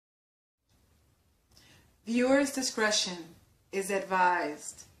Viewers' discretion is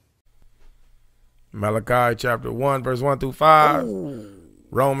advised. Malachi chapter 1, verse 1 through 5. Ooh.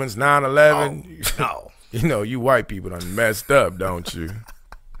 Romans 9:11. Oh, no. You know, you white people done messed up, don't you?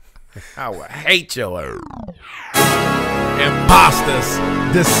 I would hate your ass. Imposters,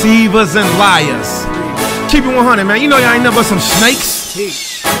 deceivers, and liars. Keep it 100, man. You know y'all ain't nothing but some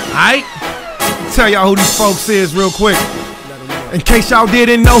snakes. Alright? Tell y'all who these folks is real quick. In case y'all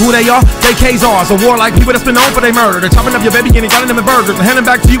didn't know who they are, they Khazars, a warlike people that's been known for their murder. They're chopping up your baby and grinding them in burgers and handing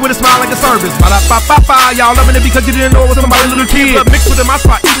back to you with a smile like a service. Ba-da-ba-ba-ba, y'all loving it because you didn't know it was somebody little kid. But mixed within my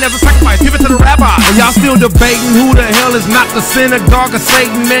spot, eating as a sacrifice, give it to the rabbi. And y'all still debating who the hell is not the synagogue of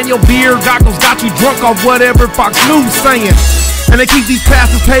Satan. Man, your beer goggles got you drunk off whatever Fox News saying. And they keep these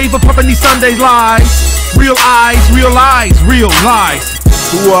pastors paid for pumping these Sundays lies. Real eyes, real lies, real lies.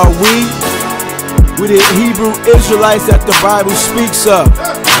 Who are we? We the Hebrew Israelites that the Bible speaks of.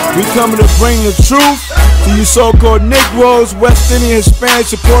 We coming to bring the truth to you so-called Negroes, West Indian, Hispanics,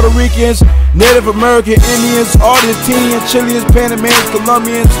 and Puerto Ricans, Native American Indians, Argentinians, Chileans, Panamanians,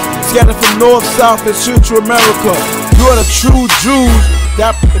 Colombians, scattered from North, South, and Central America. You are the true Jews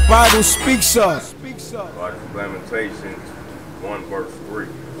that the Bible speaks of. Lamentations 1 verse 3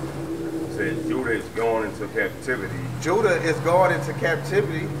 says Judah is going into captivity. Judah is going into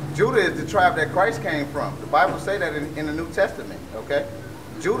captivity. Judah is the tribe that Christ came from. The Bible say that in the New Testament, okay?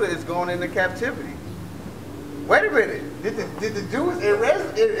 Judah is going into captivity. Wait a minute. Did the Jews,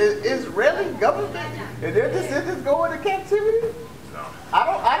 Israeli government and their descendants go into captivity? No.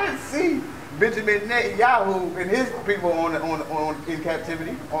 I didn't see Benjamin Netanyahu and his people in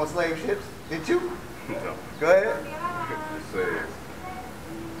captivity on slave ships. Did you? No. Go ahead. It says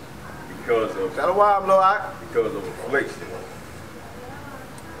because of affliction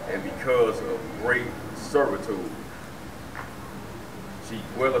and because of great servitude she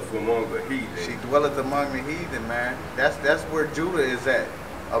dwelleth among the heathen. She dwelleth among the heathen, man. That's where Judah is at.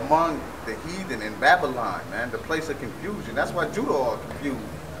 Among the heathen in Babylon, man. The place of confusion. That's why Judah all confused.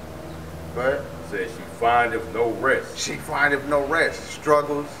 But it says she findeth no rest. She findeth no rest.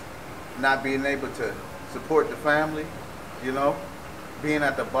 Struggles, not being able to support the family, you know, being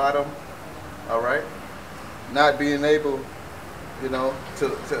at the bottom, all right? Not being able, you know, to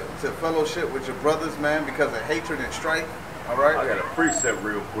fellowship with your brothers, man, because of hatred and strife, all right? I got a precept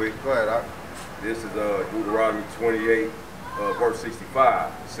real quick. Go ahead, This is Deuteronomy 28, verse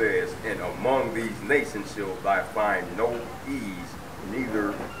 65. It says, and among these nations shall thou find no ease,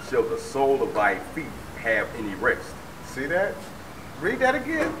 neither shall the sole of thy feet have any rest. See that? Read that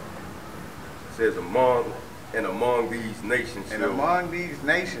again. It says among these nations. And among these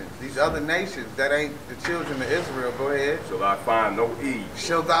nations, these other nations that ain't the children of Israel, go ahead. Shall thou find no ease.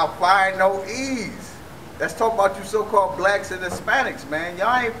 Shall thou find no ease. Let's talk about you so-called blacks and Hispanics, man.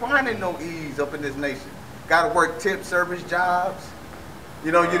 Y'all ain't finding no ease up in this nation. Gotta work tip service jobs.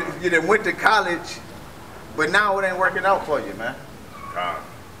 You know, you done went to college, but now it ain't working out for you, man.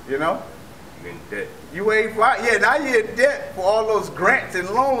 You know? In debt. You ain't fine. Yeah, now you're in debt for all those grants and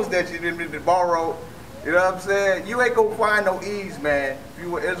loans that you didn't borrow. You know what I'm saying? You ain't gonna find no ease, man. If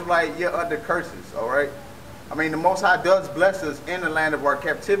you were Israelite, you're under curses, all right? I mean, the Most High does bless us in the land of our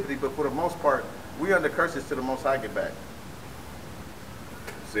captivity, but for the most part, we under curses till the Most High get back.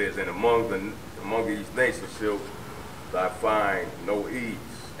 It says, and among these nations shall thou find no ease.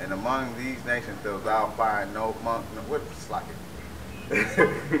 And among these nations shall thou find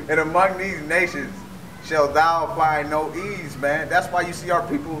and among these nations shall thou find no ease, man. That's why you see our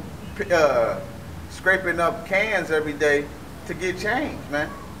people scraping up cans every day to get change, man.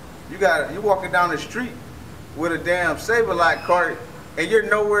 You walking down the street with a damn Save-A-Lot cart and you're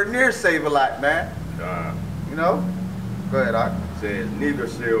nowhere near Save-A-Lot, man. You know? Go ahead, Doc. It says, neither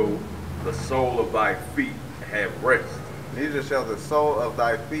shall the sole of thy feet have rest. Neither shall the sole of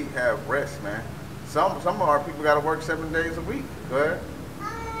thy feet have rest, man. Some of our people got to work 7 days a week. Go ahead.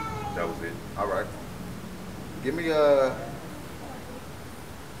 That was it. All right. Give me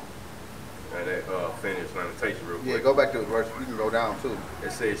finish lamentation real quick. Yeah, go back to the verse. You can go down too.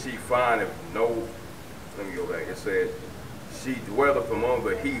 It says she findeth no. Let me go back. It said she dwelleth among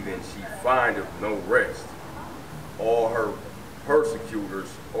the heathen. She findeth no rest. All her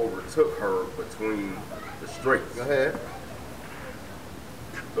persecutors overtook her between the straits. Go ahead.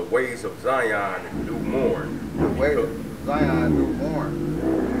 The ways of Zion do mourn. The ways of Zion do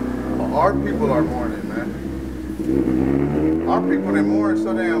mourn. Our people are mourning, man. Our people, they mourn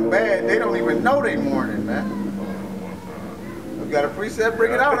so damn bad, they don't even know they mourning, man. We got a precept,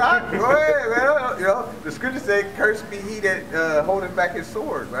 bring it out. Go ahead, man. You know, the scripture say, cursed be he that holding back his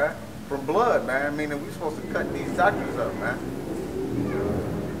sword, man. From blood, man. Meaning we supposed to cut these doctors up, man.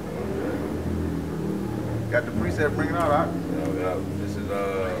 Got the precept bringing out, all right? Yeah, this is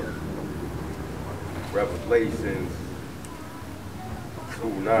Revelations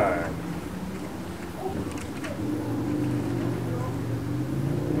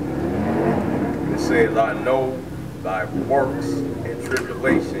 2:9. It says, I know thy works and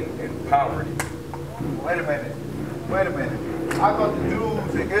tribulation and poverty. Wait a minute. Wait a minute. I thought the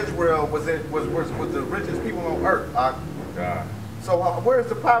Jews in Israel was the richest people on earth. God. So where's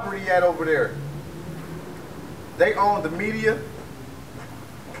the poverty at over there? They own the media.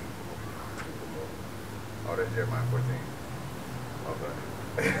 Oh, that's Jeremiah 14. Okay.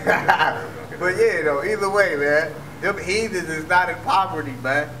 But yeah, though, either way, man, them heathens is not in poverty,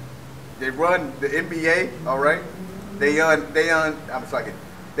 man. They run the NBA, all right. They own the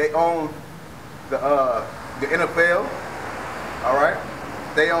NFL, all right.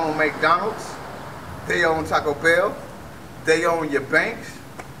 They own McDonald's. They own Taco Bell. They own your banks,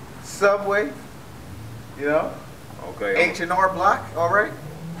 Subway, you know, Okay. H&R Block, all right.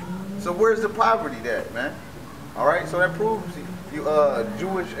 So where's the poverty at, man? All right. So that proves you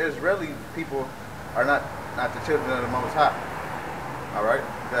Jewish Israeli people are not the children of the Most High. All right.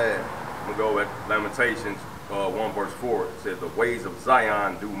 Go ahead. I'm going to go at Lamentations 1:4. It says, the ways of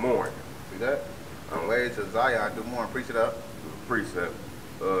Zion do mourn. See that? The ways of Zion do more. Preach it up. Precept.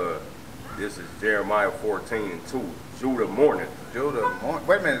 This is Jeremiah 14:2. Judah mourneth. Judah,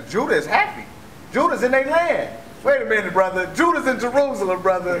 wait a minute. Judah is happy. Judah's in their land. Wait a minute, brother. Judah's in Jerusalem,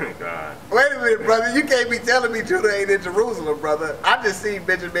 brother. God. Wait a minute, brother. You can't be telling me Judah ain't in Jerusalem, brother. I just seen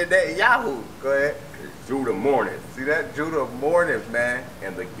Benjamin Netanyahu. Go ahead. Judah mourneth, See that? Judah mourneth, man.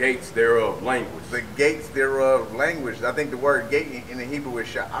 and the gates thereof languish. The gates thereof language. I think the word gate in the Hebrew is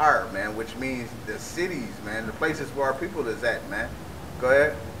sha'ar, man, which means the cities, man. The places where our people is at, man. Go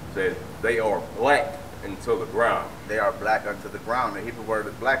ahead. Says they are black unto the ground. They are black unto the ground. The Hebrew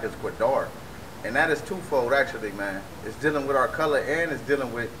word black is quadar. And that is twofold, actually, man. It's dealing with our color and it's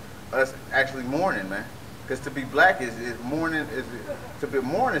dealing with us actually mourning, man. Because to be black is mourning. To be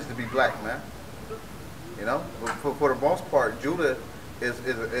black, man. You know, for the most part, Judah is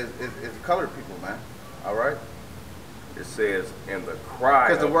colored people, man. All right. It says, and the cry.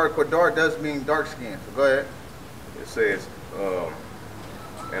 Because the word quadar does mean dark skin. So go ahead. It says,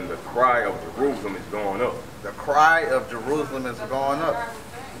 and the cry of Jerusalem is going up. The cry of Jerusalem is going up.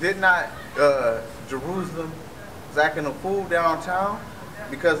 Did not Jerusalem was acting a fool downtown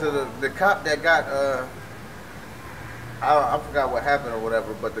because of the cop that got I forgot what happened or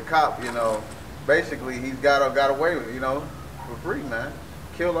whatever, but the cop, you know, basically he's got away with, you know, for free, man.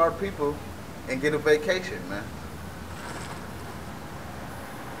 Kill our people and get a vacation, man.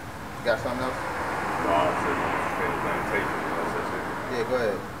 You got something else? No, it says Lamentations. That's it. Yeah, go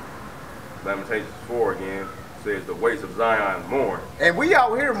ahead. Lamentations 4 again says, the ways of Zion mourn. And we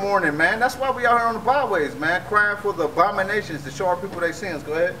out here mourning, man. That's why we out here on the byways, man, crying for the abominations to show our people their sins.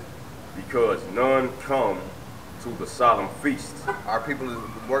 Go ahead. Because none come to the solemn feast. Our people is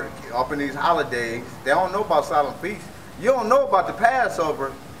working up in these holidays. They don't know about solemn feasts. You don't know about the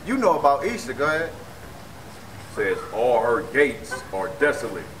Passover. You know about Easter. Go ahead. Says, all her gates are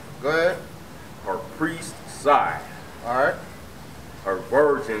desolate. Go ahead. Her priests sigh. All right. Her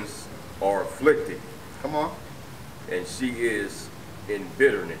virgins are afflicted. Come on. And she is in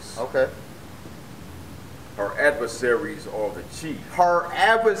bitterness. Okay. Her adversaries are the chief. Her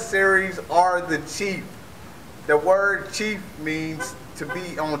adversaries are the chief. The word chief means to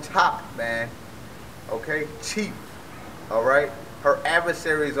be on top, man. Okay? Chief. All right? Her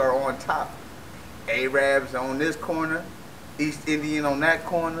adversaries are on top. Arabs on this corner. East Indian on that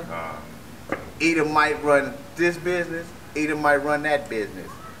corner. Edom might run this business. Edom might run that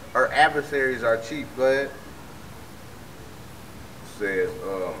business. Her adversaries are chief. Go ahead. Says,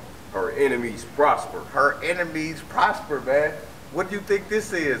 her enemies prosper. Her enemies prosper, man. What do you think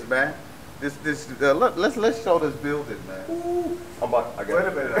this is, man? Look, let's show this building, man. Wait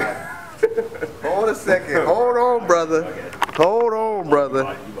a minute. Hold a second. Hold on, brother. Hold on,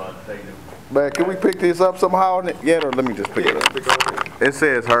 brother. Man, can we pick this up somehow? Yeah, or let me just pick it up. It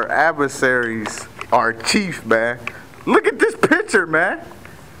says her adversaries are chief, man. Look at this picture, man.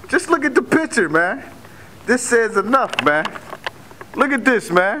 Just look at the picture, man. This says enough, man. Look at this,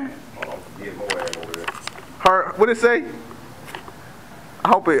 man. Her, what it say? I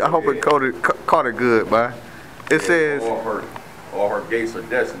hope it caught it good, man. It says all her gates are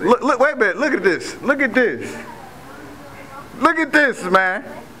desolate. Look, wait a minute. Look at this. Look at this. Look at this, man.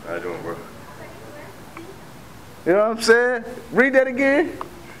 How you doing, bro? You know what I'm saying? Read that again.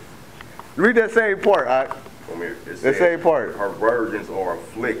 Read that same part, all right? The same part. Her virgins are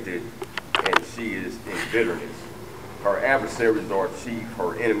afflicted, and she is in bitterness. Her adversaries are chief,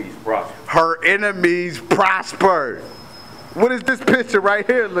 her enemies prosper. Her enemies prosper. What does this picture right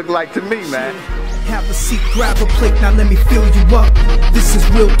here look like to me, man? Have a seat, grab a plate, now let me fill you up. This is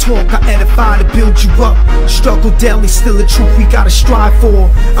real talk, I edify to build you up. Struggle daily, still the truth we gotta strive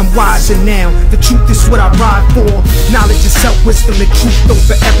for. I'm wiser now, the truth is what I ride for. Knowledge is self-wisdom, the truth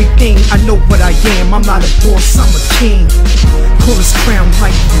over everything. I know what I am, I'm not a boss, I'm a king. Pull his crown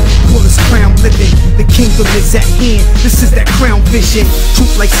light, pull his crown living. The kingdom is at hand, this is that crown vision.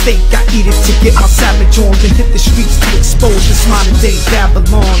 Truth like steak, I eat it to get my savage on. Then hit the streets to expose this modern day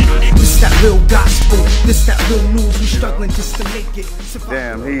Babylon. This that real gospel, this that real news. We struggling just to make it.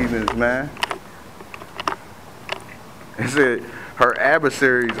 Damn heathens, man. It said her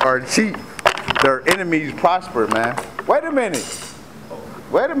adversaries are cheap, their enemies prosper, man. Wait a minute.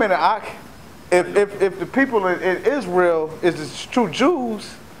 Wait a minute. If the people in Israel is the true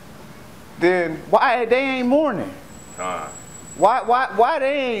Jews, then why they ain't mourning? Why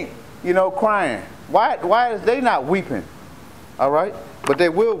they ain't, you know, crying? Why is they not weeping? All right, but they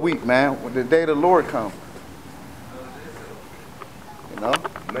will weep, man, when the day of the Lord comes. You know.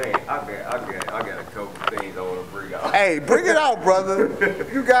 Man, I got a couple things I want to bring out. Hey, bring it out, brother.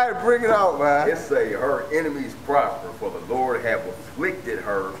 You gotta bring it out, man. It say her enemies prosper, for the Lord have afflicted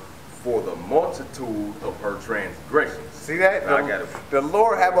her for the multitude of her transgressions. See that? The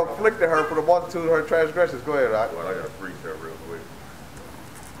Lord have afflicted her for the multitude of her transgressions. Go ahead, Rock. Well, I got to preach that real quick.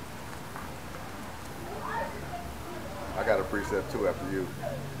 I got a precept too after you.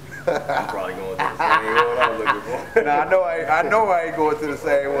 I'm probably going to the same one I was looking for. Nah, I know I ain't going to the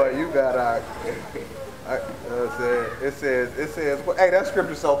same one you got. It says. Well, hey, that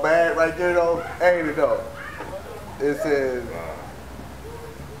scripture's so bad right there, though. Ain't it though? It says,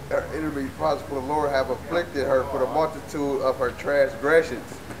 her enemies prosper, for the Lord have afflicted her for the multitude of her transgressions.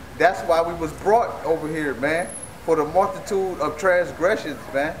 That's why we was brought over here, man. For the multitude of transgressions,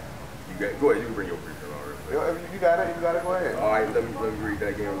 man. Go ahead, you can bring your preacher already. You got it, go ahead. All right, let me read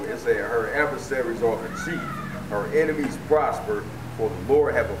that again. It said, her adversaries are her chief, her enemies prosper, for the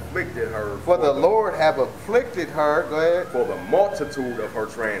Lord have afflicted her. For the Lord have afflicted her, go ahead. For the multitude of her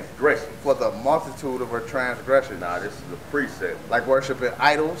transgressions. For the multitude of her transgressions. Now, this is a precept. Like worshiping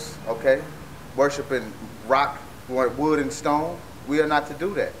idols, okay? Worshiping rock, wood, and stone. We are not to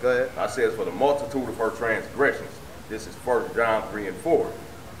do that. Go ahead. I says, for the multitude of her transgressions. This is 1 John 3 and 4. It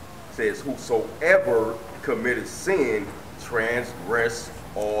says, whosoever committed sin transgress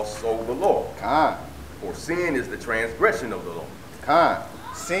also the law. For sin is the transgression of the law.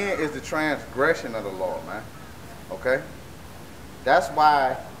 Sin is the transgression of the law, man. Okay? That's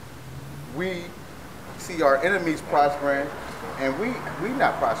why we see our enemies prospering and we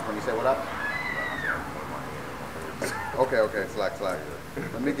not prospering. You say what up? Okay, slack.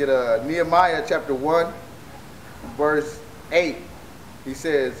 Let me get Nehemiah chapter 1, verse 8. He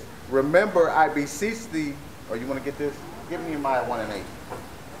says, remember I beseech thee, or you want to get this? Give me Nehemiah 1 and 8.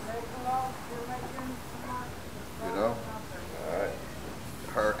 You know? Alright.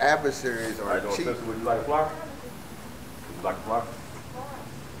 Her adversaries are cheap. Would you like a flower? Would you like a flower?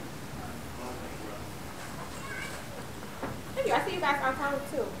 Hey, I see you guys on time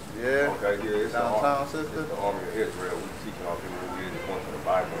too. Yeah. Okay, yeah, it's Downtown, sister. the army of Israel. We teaching our people who is according to the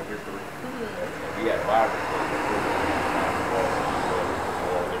Bible and history. We had Bible study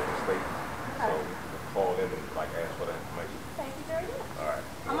all different states. So we call in and like ask for that information. Thank you very much. All right.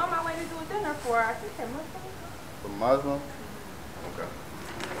 I'm on my way to do a dinner for, I think they're Muslim. For Muslim? Okay.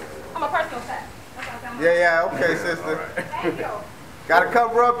 I'm a personal chef. That's what I'm saying. Yeah, okay, sister. Thank you. Gotta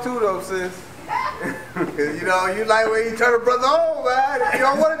cover up too, though, sis. Cause you know, you like when you turn a brother on, man. You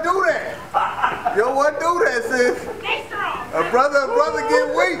don't want to do that. You don't want to do that, sis. Stay strong. A brother get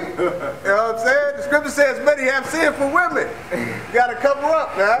weak. You know what I'm saying? The scripture says many have sin for women. You gotta cover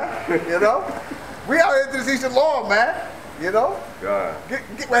up, man. You know? We out here to teach the law, man. You know? God. Wait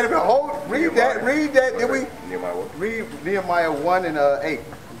a minute, read that. Then we Nehemiah what? read Nehemiah 1 and 8.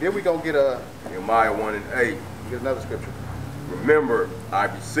 Then we gonna get Nehemiah 1 and 8. get another scripture. Remember, I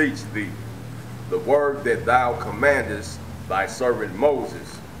beseech thee, the word that thou commandest thy servant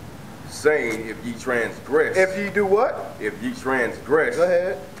Moses, saying, if ye transgress. If ye do what? If ye transgress. Go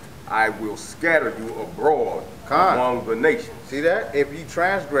ahead. I will scatter you abroad Con. among the nations. See that? If ye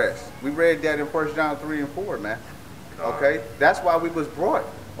transgress. We read that in 1 John 3 and 4, man. Okay? That's why we was brought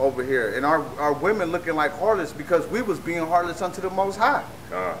over here. And our women looking like harlots because we was being harlots unto the Most High.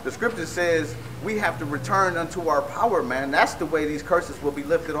 The scripture says we have to return unto our power, man. That's the way these curses will be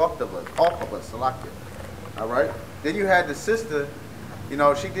lifted off of us. Salakia. All right? Then you had the sister, you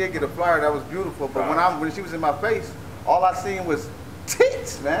know, she did get a flyer that was beautiful, but when she was in my face, all I seen was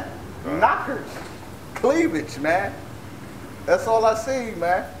tits, man. Knockers. Cleavage, man. That's all I see,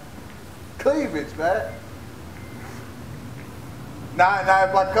 man. Cleavage, man. Now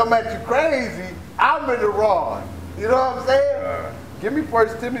if I come at you crazy, I'm in the wrong. You know what I'm saying? Give me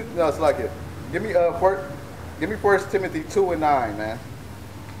 1 Timothy. No, it's like it. Give me 1 Timothy 2 and 9, man.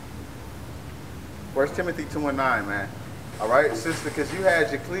 1 Timothy 2 and 9, man. All right, sister, because you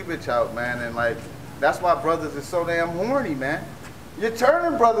had your cleavage out, man, and like that's why brothers are so damn horny, man. You're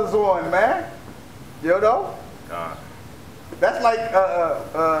turning brothers on, man. You know? That's like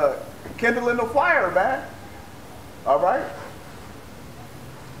kindling the fire, man. All right?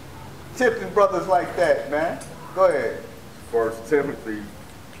 Tipping brothers like that, man. Go ahead. 1 Timothy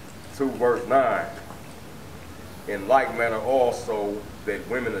 2 verse 9. In like manner also that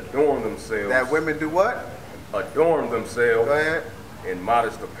women adorn themselves. That women do what? Adorn themselves. Go ahead. In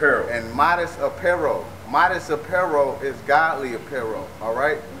modest apparel. And modest apparel. Modest apparel is godly apparel. All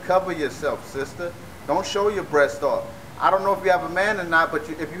right? Cover yourself, sister. Don't show your breast off. I don't know if you have a man or not, but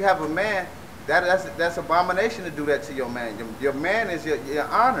if you have a man, that's abomination to do that to your man. Your man is your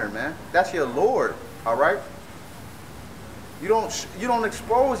honor, man. That's your Lord. All right? You don't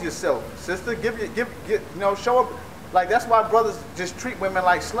expose yourself, sister. Show up. Like that's why brothers just treat women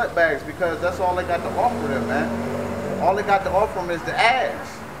like slut bags, because that's all they got to offer them, man. All they got to offer them is the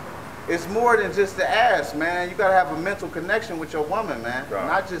ass. It's more than just the ass, man. You gotta have a mental connection with your woman, man. Right.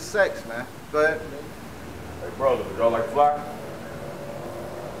 Not just sex, man. Go ahead. Hey, brother, would y'all like to fly?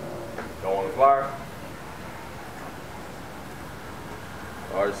 Don't want to fly?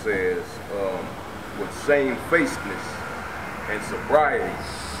 It says, with shamefacedness and sobriety.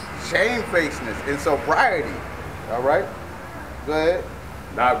 Shamefacedness and sobriety. All right? Go ahead.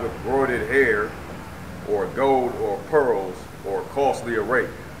 Not with broided hair or gold or pearls or costly array.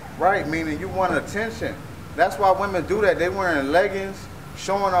 Right, meaning you want attention. That's why women do that. They wearing leggings,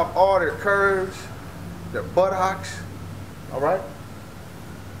 showing off all their curves, their buttocks. All right?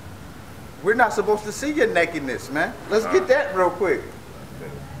 We're not supposed to see your nakedness, man. Let's get that real quick.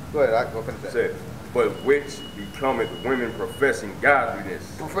 Go ahead, I go finish that. Said, but which becometh women professing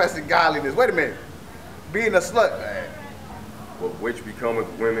godliness. Professing godliness. Wait a minute. Being a slut, man. But which becometh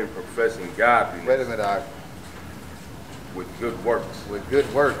women professing godliness. Wait a minute, with good works. With good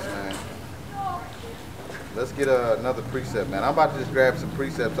works, man. Let's get another precept, man. I'm about to just grab some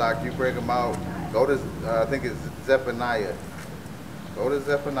precepts, you break them out. Go to, I think it's Zephaniah. Go to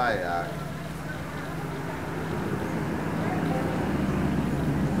Zephaniah,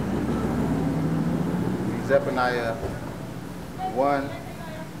 Zephaniah 1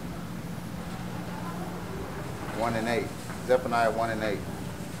 and 8. Zephaniah 1 and 8.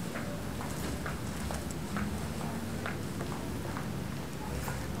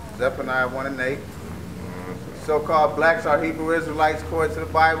 Zephaniah 1 and 8. So-called blacks are Hebrew Israelites according to the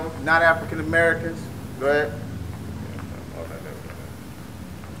Bible, not African Americans. Go ahead.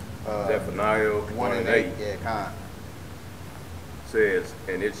 Zephaniah 1 and 8. Yeah, con. Says,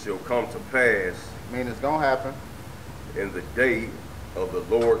 and it shall come to pass. Mean it's gonna happen. In the day of the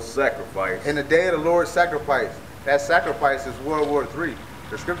Lord's sacrifice. In the day of the Lord's sacrifice. That sacrifice is World War III.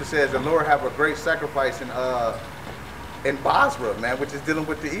 The scripture says the Lord have a great sacrifice in Basra, man, which is dealing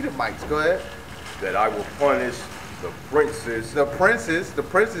with the Edomites. Go ahead. That I will punish the princes. The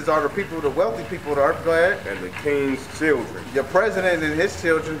princes are the people, the wealthy people of the earth. Go ahead. And the king's children. Your president and his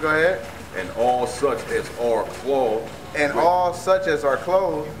children. Go ahead. And all such as are clothed. And all such as are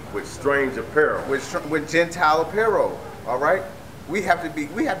clothed with strange apparel. With Gentile apparel. All right. We have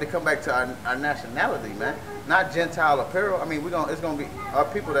to come back to our nationality, man. Not Gentile apparel. I mean, it's gonna be our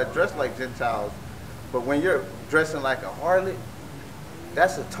people that dress like Gentiles. But when you're dressing like a harlot,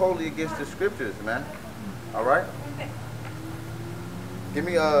 that's totally against the scriptures, man. All right. Give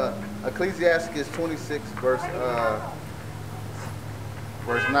me Ecclesiastes 26 verse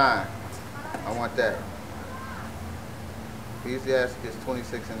 9. I want that. Ecclesiastes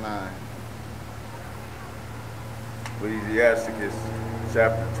 26 and 9. Ecclesiastes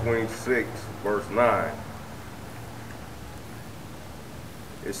chapter 26 verse 9.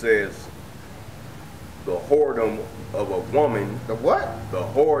 It says, the whoredom of a woman. The what? The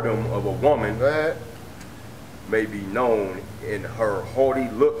whoredom of a woman. Go ahead. May be known in her haughty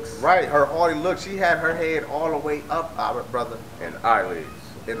looks. Right, her haughty looks. She had her head all the way up, our brother. And eyelids.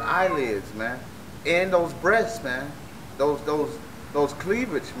 And eyelids, man. And those breasts, man. Those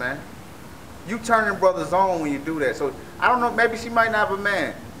cleavage, man. You turning brothers on when you do that. So I don't know, maybe she might not have a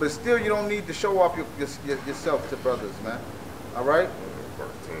man, but still you don't need to show off yourself to brothers, man. All right?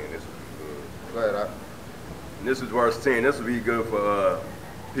 Verse 10, this would be good. Go ahead, This is verse 10. This would be good for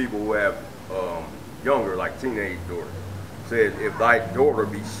people who have younger, like teenage daughters. It says, if thy daughter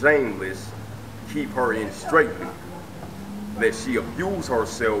be shameless, keep her in straitly. lest she abuse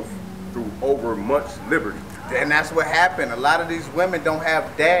herself through over much liberty. And that's what happened. A lot of these women don't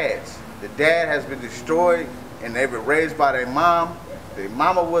have dads. The dad has been destroyed, and they were raised by their mom. Their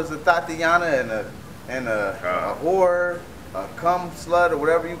mama was a Tatiana and a whore, a cum slut, or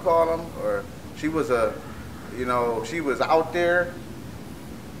whatever you call them. Or she was she was out there,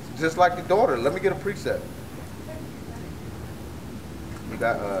 just like the daughter. Let me get a precept. You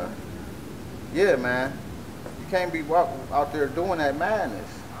got, yeah, man. You can't be out there doing that madness.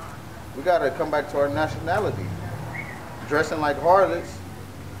 We got to come back to our nationality. Dressing like harlots,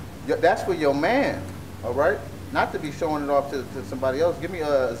 that's for your man, all right? Not to be showing it off to somebody else. Give me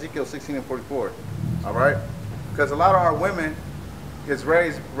Ezekiel 16:44, all right? Because a lot of our women is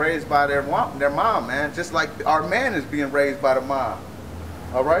raised by their mom, man. Just like our man is being raised by the mom,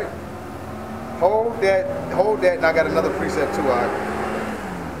 all right? Hold that, and I got another precept too, all right?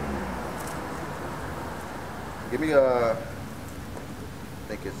 Give me I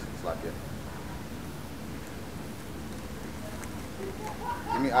think it's like it.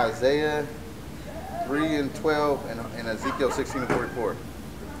 Give me Isaiah 3:12 and Ezekiel 16:44.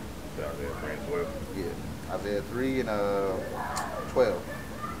 Isaiah 3:12. Yeah, Isaiah 3:12.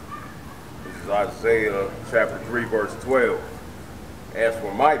 This is Isaiah chapter 3, verse 12. As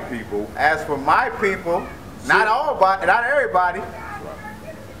for my people, not everybody,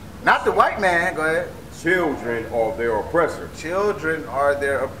 not the white man. Go ahead. children are their oppressors. Children are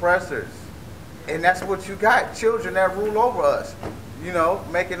their oppressors. And that's what you got. Children that rule over us. You know,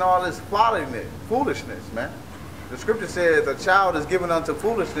 making all this foolishness, man. The scripture says a child is given unto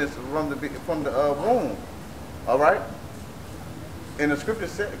foolishness from the womb. All right? And the scripture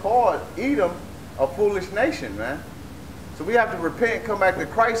called Edom a foolish nation, man. So we have to repent, come back to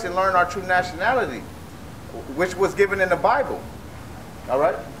Christ, and learn our true nationality, which was given in the Bible. All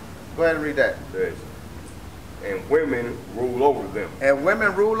right? Go ahead and read that. Yes. And women rule over them. And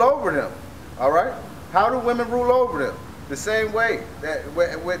women rule over them. All right? How do women rule over them? The same way that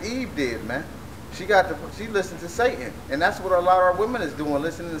what Eve did, man. She listened to Satan, and that's what a lot of our women is doing,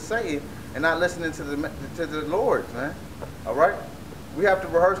 listening to Satan and not listening to the Lord, man. All right? We have to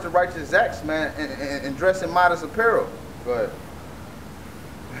rehearse the righteous acts, man, and dress in modest apparel. Go ahead.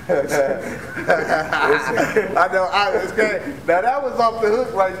 I know. It's good. Now that was off the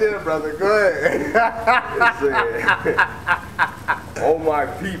hook right there, brother. Go ahead. Oh my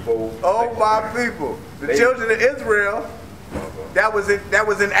people. Oh my people. The children of Israel. That was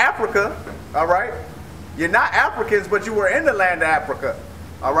in Africa. All right. You're not Africans, but you were in the land of Africa.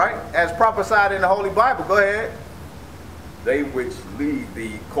 All right. As prophesied in the Holy Bible. Go ahead. They which lead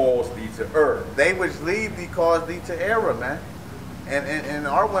thee cause thee to err. They which lead thee cause thee to error, man. And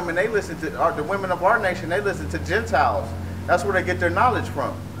our women, they listen to, the women of our nation, they listen to Gentiles. That's where they get their knowledge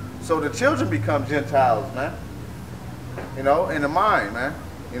from. So the children become Gentiles, man. You know, in the mind, man.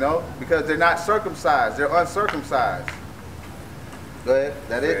 You know, because they're not circumcised, they're uncircumcised. Go ahead,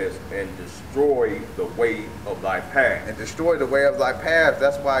 that it? And destroy the way of thy path. And destroy the way of thy path.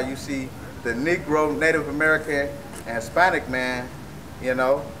 That's why you see the Negro, Native American, and Hispanic man, you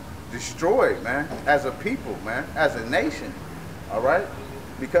know, destroyed, man, as a people, man, as a nation. All right?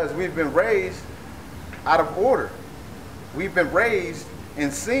 Because we've been raised out of order. We've been raised in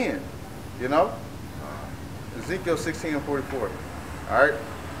sin, you know? Ezekiel 16:44. All right?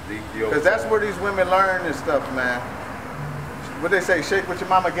 Because that's where these women learn and stuff, man. What they say, shake what your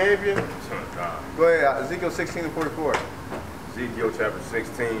mama gave you? Go ahead, Ezekiel 16:44. Ezekiel chapter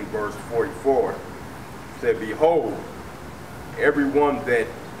 16, verse 44. Said, behold, everyone that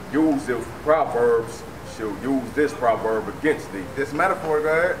useth proverbs shall use this proverb against thee. This metaphor, go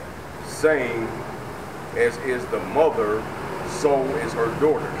ahead. Saying, as is the mother, so is her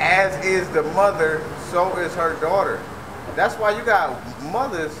daughter. As is the mother, so is her daughter. That's why you got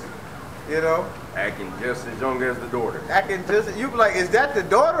mothers, you know, acting just as young as the daughter. Acting just, you be like, is that the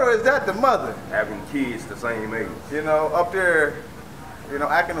daughter or is that the mother? Having kids the same age. You know, up there, you know,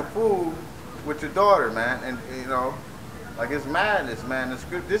 acting a fool with your daughter, man. And, you know, like it's madness, man.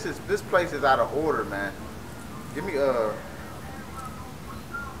 This place is out of order, man. Give me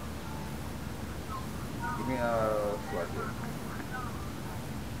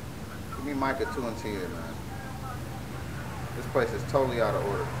Micah 2:10, man. This place is totally out of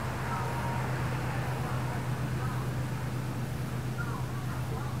order.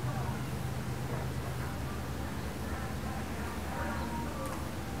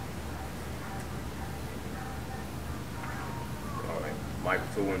 Micah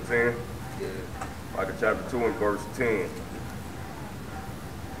 2:10. Yeah. Micah chapter 2 and verse 10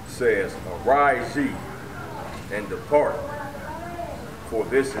 says, arise ye and depart, for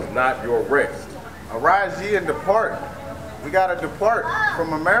this is not your rest. Arise ye and depart, We gotta depart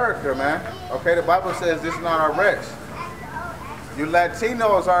from America, man. Okay, the Bible says this is not our rest. You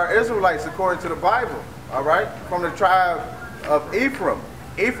Latinos are Israelites according to the Bible, all right? From the tribe of Ephraim.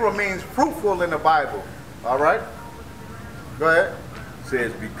 Ephraim means fruitful in the Bible, all right? Go ahead. It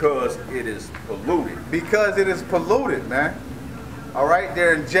says because it is polluted. Because it is polluted, man. All right,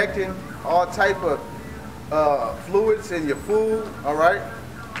 they're injecting all type of fluids in your food, all right?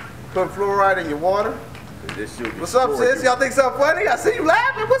 Put fluoride in your water. This should What's up, sis? Y'all think something funny? I see you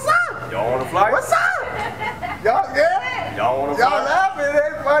laughing. What's up? Y'all want to fly? What's up? Y'all, yeah? Y'all want to Y'all fly? laughing. It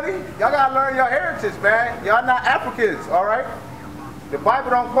ain't funny. Y'all gotta learn your heritage, man. Y'all not Africans, all right? The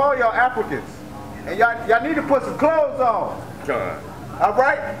Bible don't call y'all Africans. And y'all need to put some clothes on. John. All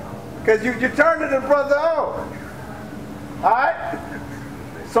right? Because you turning the brother on. All right?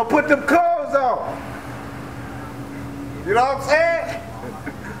 So put them clothes on. You know what I'm saying?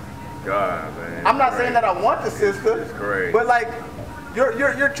 God, man. I'm not saying that I want the sister. It's crazy. But like,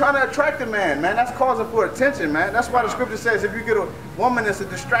 you're trying to attract a man, man. That's causing for attention, man. That's why the scripture says if you get a woman, it's a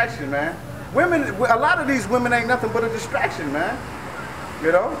distraction, man. Women, a lot of these women ain't nothing but a distraction, man.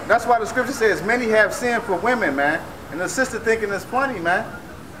 You know? That's why the scripture says many have sinned for women, man. And the sister thinking it's funny, man.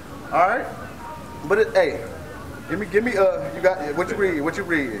 All right? But hey, give me you got what you read? What you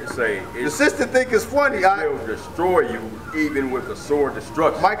read? It say The sister think it's funny. it will destroy you even with a sword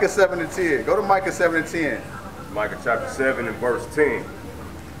destruction. Micah 7:10. Go to Micah 7:10. Micah chapter 7 and verse 10.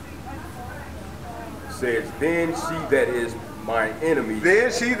 It says, then she that is my enemy.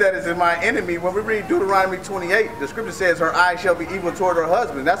 Then she that is in my enemy, when we read Deuteronomy 28, the scripture says her eye shall be evil toward her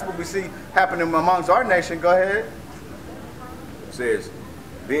husband. That's what we see happening amongst our nation. Go ahead. It says,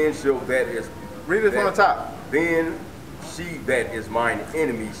 then shall that is. Read it from the top. Then she that is mine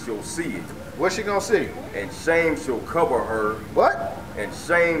enemy shall see it, What's she gonna see? and shame shall cover her, What? and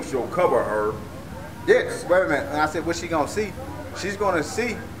shame shall cover her. Yes. Wait a minute. And I said, what's she gonna see? She's gonna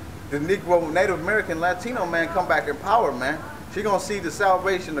see the Negro, Native American, Latino man come back in power, man. She's gonna see the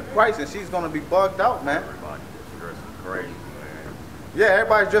salvation of Christ, and she's gonna be bugged out, man. Everybody is dressing crazy, man. Yeah,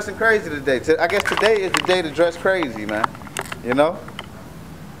 everybody's dressing crazy today. I guess today is the day to dress crazy, man. You know?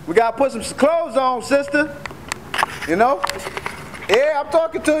 We gotta put some clothes on, sister. You know? Yeah, I'm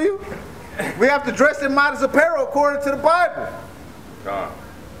talking to you. We have to dress in modest apparel according to the Bible. God.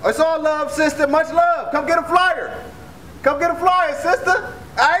 It's all love, sister. Much love. Come get a flyer. Come get a flyer, sister.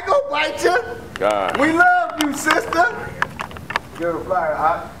 I ain't gonna bite you. God. We love you, sister. Get a flyer,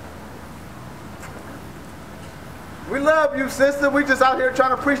 huh? We love you, sister. We just out here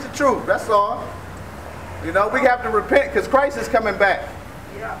trying to preach the truth. That's all. You know, we have to repent because Christ is coming back.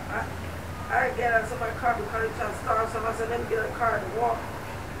 Yeah, I get out of somebody's car because they trying to start something. I said, let me get out of the car and walk.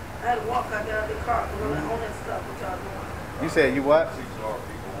 I had to walk, I got out of the car and really own that stuff what y'all doing. You said you what? I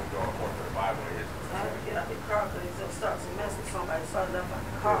had to get out of the car because they said start some mess with somebody, started up out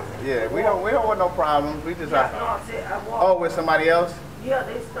the car. Yeah, we don't want no problems. We just Yeah, no, I said, I walked. Oh, with somebody else? Yeah,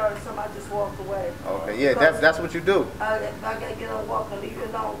 they started, somebody just walked away. Okay, yeah, that's what you do. I gotta get on walk and leave you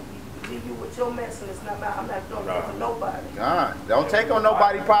alone. Leave you with your mess and it's not I'm not doing that for nobody. Don't take on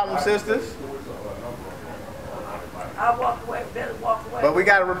nobody problems, sisters. I walked away, better walk away. But we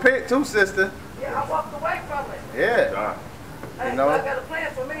gotta repent too, sister. Yeah, I walked away from it. Yeah. Hey, You know? I got a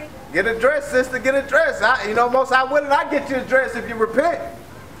plan for me. Get a dress, sister. Get a dress. You know, most I wouldn't. I get you a dress if you repent.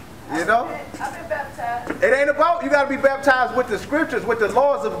 You know? I've been baptized. It ain't about you got to be baptized with the scriptures, with the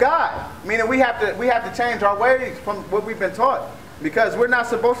laws of God. Meaning we have to change our ways from what we've been taught. Because we're not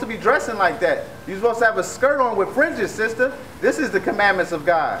supposed to be dressing like that. You're supposed to have a skirt on with fringes, sister. This is the commandments of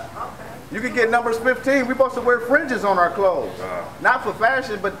God. Okay. You can get Numbers 15. We're supposed to wear fringes on our clothes. Not for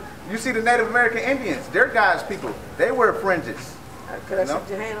fashion, but you see the Native American Indians, they're God's people. They wear fringes. Could I No? shake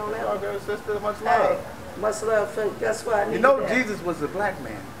your hand on that? Oh, girl, sister, much Hey, love. much love for that's why I need You know that. Jesus was a black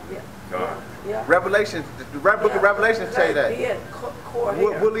man. Yeah. God. Yeah. Revelation, the book of Revelation say that. He had core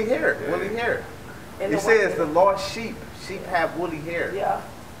hair. Woolly hair, woolly hair. And He the says white- the lost sheep have woolly hair. Yeah.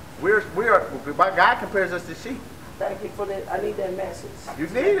 We are. God compares us to sheep. Thank you for that. I need that message. You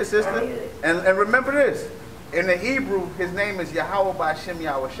need it, sister. I need it. And remember this. In the Hebrew, his name is Yahweh Ba'Shem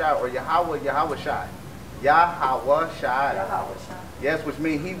Yahushai, or Yahweh Shai. Yahweh Shai. Yahweh Shai. Yes, which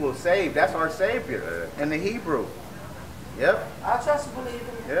means he will save. That's our Savior in the Hebrew. Yep. I trust and believe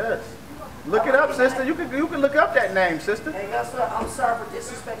in it. Yes. Look it up, sister. You can look up that name, sister. Hey, that's what I'm sorry for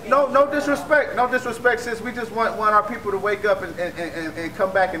disrespecting. No disrespect. No disrespect, sis. We just want our people to wake up and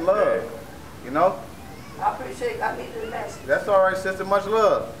come back in love. You know? I appreciate it. I need the message. That's all right, sister. Much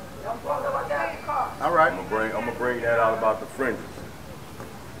love. I'm going to go down the car. All right. I'm gonna bring that out about the fringes.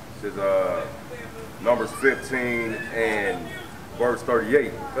 It says Numbers 15 and verse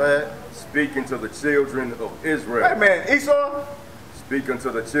 38. Go ahead. Speak unto the children of Israel. Wait a minute, Esau? Speak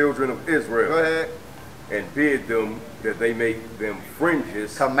unto the children of Israel. Go ahead. And bid them that they make them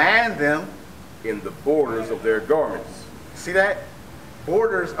fringes. Command them. In the borders of their garments. See that?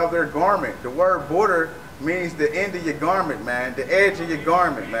 Borders of their garment. The word border means the end of your garment, man. The edge of your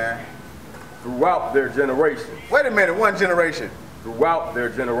garment, man. Throughout their generations. Wait a minute, one generation. Throughout their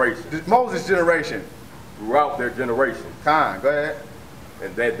generations. Moses' generation. Throughout their generations. Go ahead.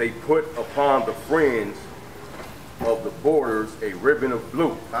 And that they put upon the fringe of the borders a ribbon of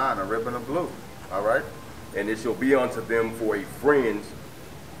blue. A ribbon of blue. All right. And it shall be unto them for a fringe,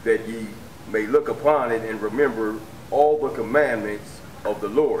 that ye may look upon it and remember all the commandments of the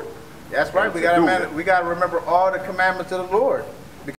Lord. That's right. We gotta remember all the commandments of the Lord.